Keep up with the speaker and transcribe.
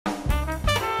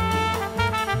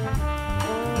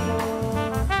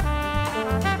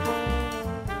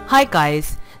Hi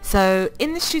guys, so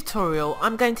in this tutorial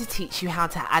I'm going to teach you how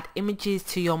to add images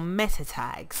to your meta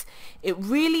tags. It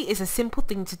really is a simple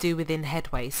thing to do within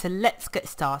Headway, so let's get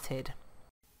started.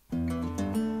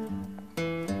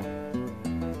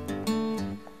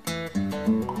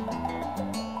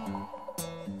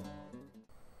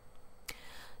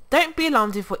 Don't be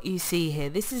alarmed with what you see here.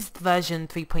 This is version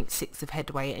 3.6 of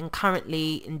Headway and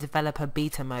currently in developer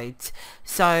beta mode.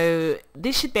 So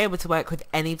this should be able to work with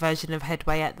any version of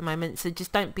Headway at the moment. So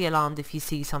just don't be alarmed if you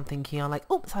see something you're like,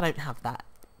 oops, I don't have that.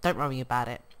 Don't worry about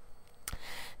it.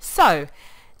 So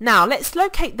now let's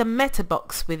locate the meta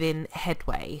box within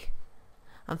Headway.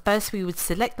 And first we would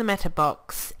select the meta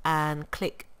box and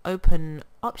click Open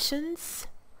Options.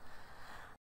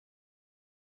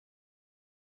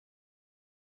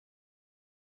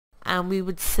 And we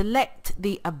would select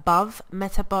the above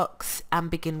meta box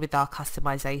and begin with our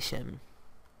customization.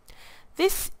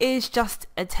 This is just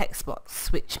a text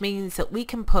box, which means that we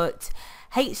can put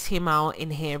HTML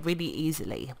in here really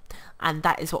easily, and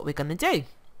that is what we're going to do.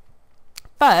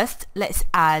 First, let's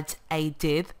add a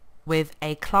div with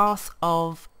a class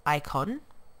of icon.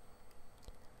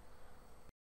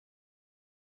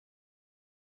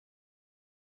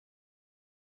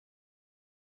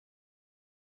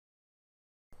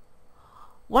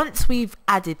 Once we've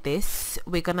added this,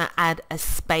 we're going to add a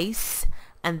space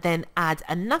and then add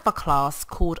another class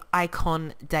called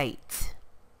icon date.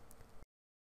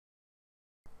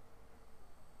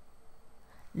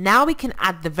 Now we can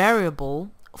add the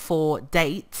variable for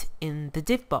date in the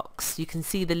div box. You can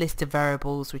see the list of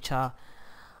variables which are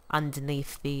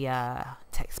underneath the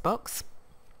text box.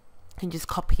 You can just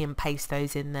copy and paste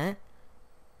those in there.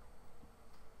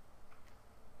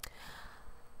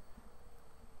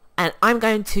 And I'm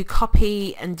going to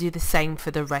copy and do the same for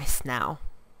the rest now.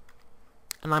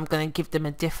 And I'm going to give them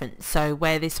a different. So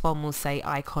where this one will say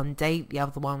icon date, the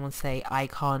other one will say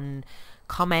icon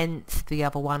comment, the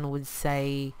other one would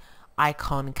say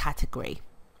icon category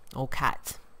or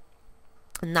cat.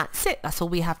 And that's it. That's all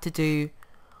we have to do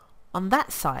on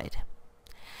that side.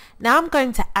 Now I'm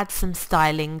going to add some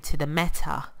styling to the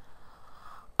meta.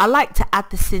 I like to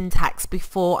add the syntax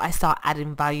before I start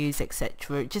adding values,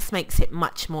 etc. It just makes it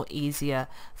much more easier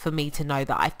for me to know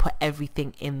that I've put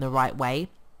everything in the right way.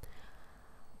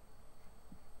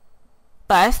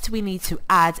 First, we need to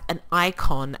add an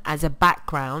icon as a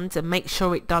background and make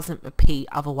sure it doesn't repeat,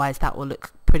 otherwise that will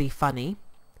look pretty funny.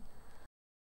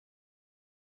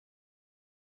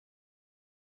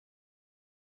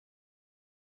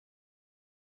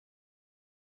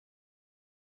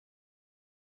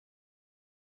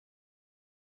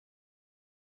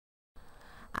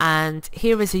 And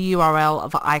here is a URL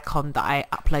of an icon that I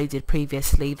uploaded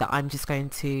previously that I'm just going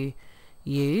to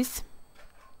use.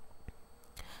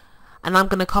 And I'm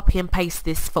going to copy and paste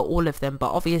this for all of them,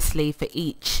 but obviously for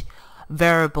each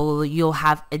variable you'll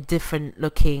have a different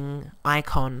looking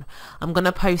icon. I'm going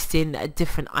to post in a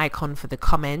different icon for the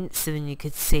comments, and then you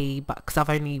could see, but because I've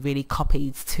only really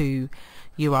copied 2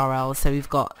 URLs, so we've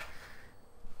got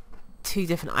 2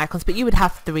 different icons, but you would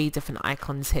have 3 different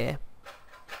icons here.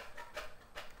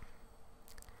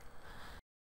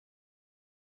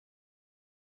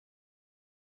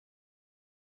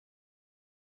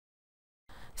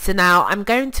 So now I'm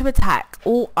going to attack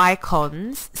all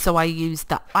icons, so I use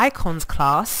the icons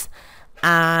class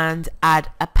and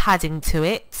add a padding to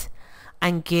it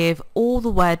and give all the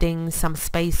wording some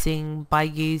spacing by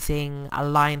using a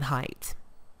line height.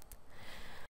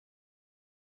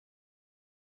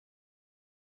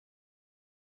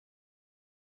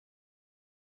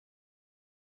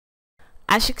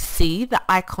 As you can see, the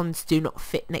icons do not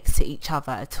fit next to each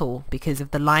other at all because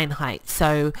of the line height.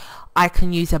 So I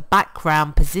can use a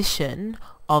background position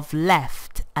of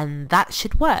left and that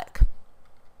should work.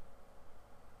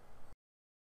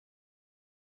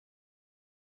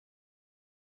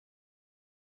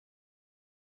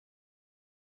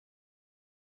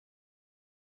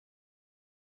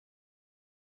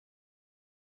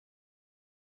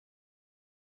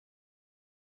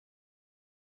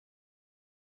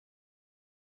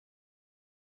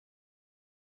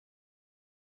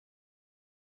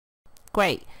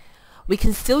 Great. We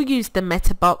can still use the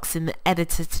meta box in the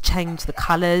editor to change the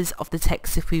colors of the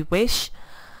text if we wish,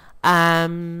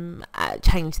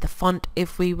 change the font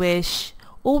if we wish,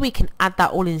 or we can add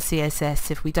that all in CSS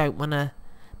if we don't want to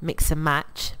mix and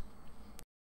match.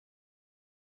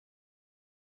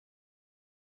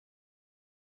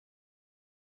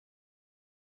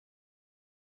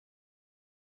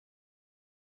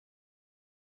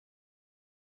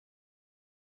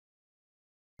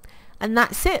 And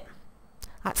that's it.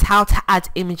 That's how to add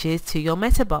images to your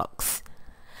meta box.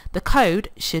 The code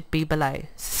should be below.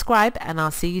 Subscribe and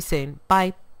I'll see you soon.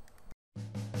 Bye.